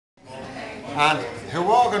And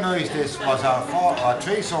who organised this was our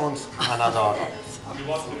three sons and our daughter.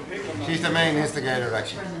 She's the main instigator,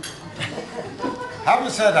 actually. Having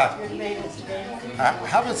said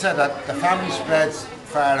that, the family spreads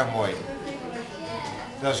far and wide.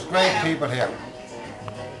 There's great people here.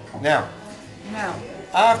 Now,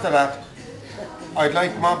 after that, I'd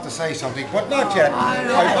like Mom to say something, but not yet.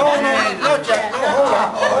 Not yet.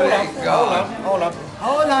 Hold on.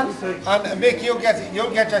 And Mick, you'll get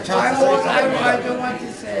your chance to say something. I don't want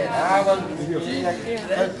to say it.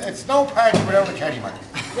 It's no party without a caddy, man.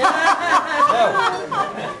 Now,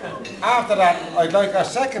 after that, I'd like our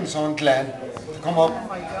second son, Glenn, to come up,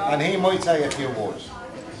 and he might say a few words.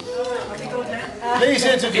 Please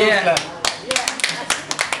introduce Glenn.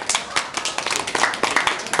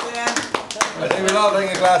 I think we'll all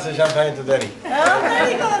drink a glass of champagne to Denny. Oh,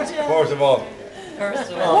 very good. First of all.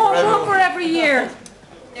 One for every year.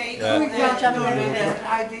 I didn't get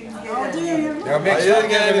it. Now, Mick, you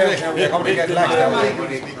get anything. We're going to get lax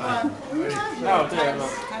now.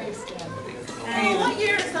 What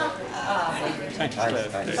year is that? Thanks. I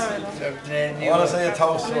want to say a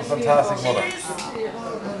toast to a fantastic mother.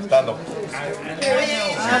 Stand up. I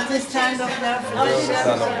have to stand up now.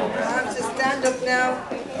 Stand up. I have to stand up now.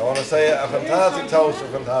 I want to say a fantastic toast to a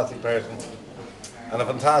fantastic person. And a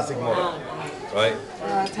fantastic mother. Right?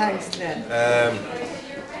 Thanks, Glenn.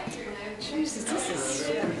 Jesus, this is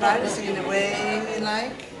embarrassing in a way,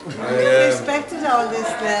 like. I expected all this,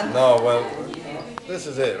 Glenn. No, well, this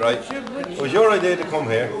is it, right? It was your idea to come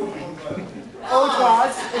here. Oh, it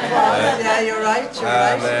was. Yeah, you're right.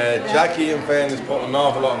 And Jackie, in fairness, put an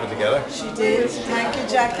awful lot of it together. She did. Thank you,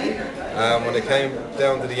 Jackie. When it came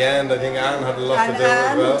down to the end, I think Anne had a lot to do Anne,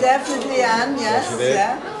 as well. definitely Anne, yes. She did.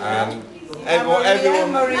 Yeah. And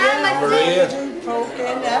everyone, Maria.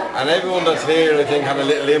 And everyone that's here, I think, had a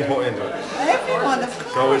little input into it. Everyone, of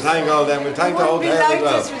course. So we thank all them. We thank the hotel as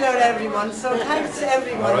well. This without everyone. So thanks to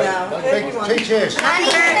everyone now. Everyone. Big cheers. Before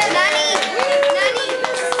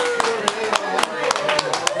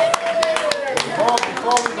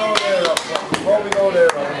we go there,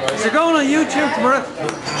 right? Is it going on YouTube tomorrow?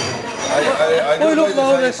 I'll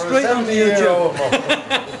upload this straight onto YouTube.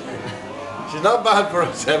 She's not bad for a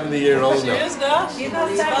 70-year-old now. She is not.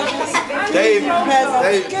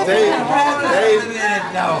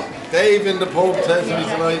 Dave in the pub says to me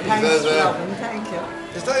tonight, he says, Thank you.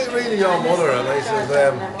 is that really your mother? And I says,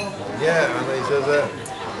 yeah. And he says,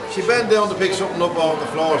 she bent down to pick something up off the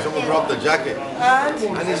floor, someone dropped the jacket.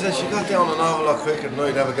 And he says, she got down an awful lot quicker than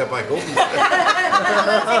I'd ever get back up.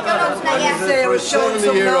 And he said, for a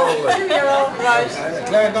 70-year-old. 2-year-old, right.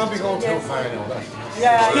 Glenn, don't be going too far now.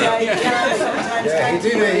 Yeah, you can sometimes.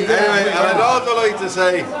 Anyway, And I'd also like to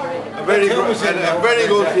say a very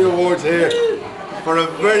good few words here for a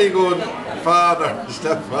very good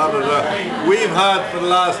stepfather that we've had for the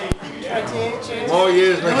last more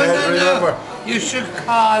years than I can remember. You should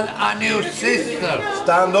call a new sister.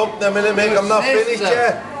 Stand up the minute, Mick, I'm not finished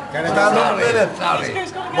yet. Stand up a minute. Sorry.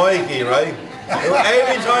 Mikey, right?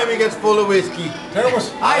 Every time he gets full of whiskey,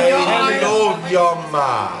 I love your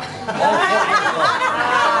ma.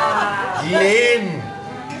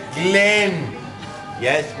 Glenn.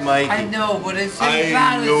 Yes, Mikey. I know, but it's I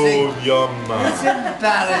embarrassing. love your ma. It's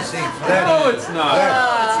embarrassing. No, it's not.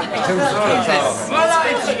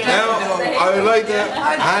 Now, I would like to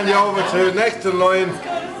hand you over to next in line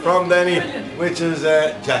from Denny, which is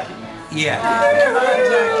Jackie. Yeah.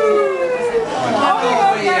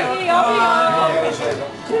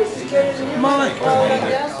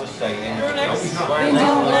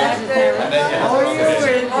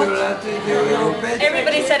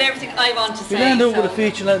 Everybody said everything I want to say. We'll end up with a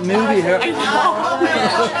feature-length movie here. I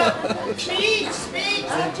know. Speech.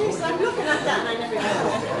 Oh, jeez, I'm looking at that and I never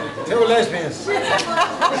know. Two lesbians. Galen's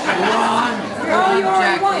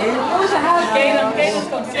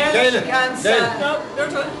going to say. No, you're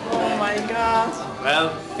good. Oh my God.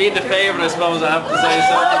 Well, being the favourite, I suppose I have to say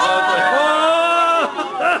something about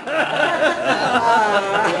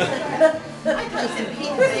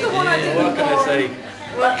This is the one I didn't what can I say?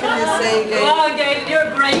 What can you say, Galen? Oh, Galen, you're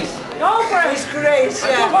great. Go for it. It's great, I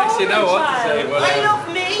don't actually know what to say. Well, I love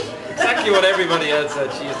me. exactly what everybody else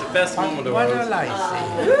said. She is the best woman in the What world. do I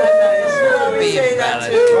say? We say that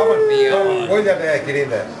too. Why did they get in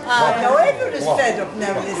there? No, everyone is fed up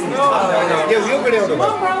now listening to You get out of it.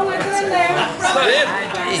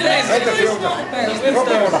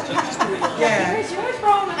 Yeah.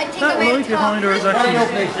 That light behind her is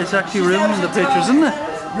actually ruining the pictures, isn't it?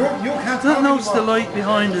 You can't That notice the light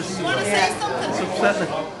behind us. Want to say something? It's upsetting.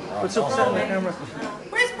 It's upsetting the camera.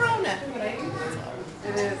 Where's Brona?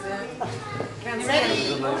 It is, yeah.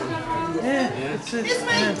 Ready? Yeah, that's it. This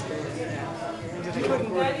way.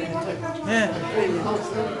 Yeah.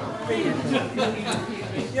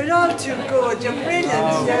 You're all too good. You're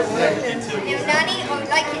brilliant. You're brilliant. Now, Nanny, I would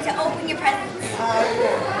like you to open your presents.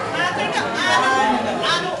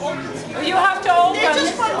 You have to open. They're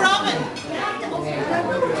just from Robin.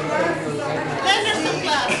 Then there's some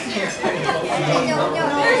glasses here.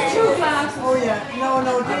 There's two glasses. Oh yeah. No,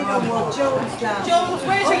 they don't want Joe's glass. Jones,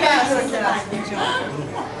 where's your glasses? Joe.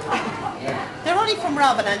 They're only from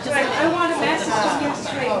Robin. I just. I want a message to give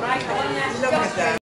straight, right? Look at that.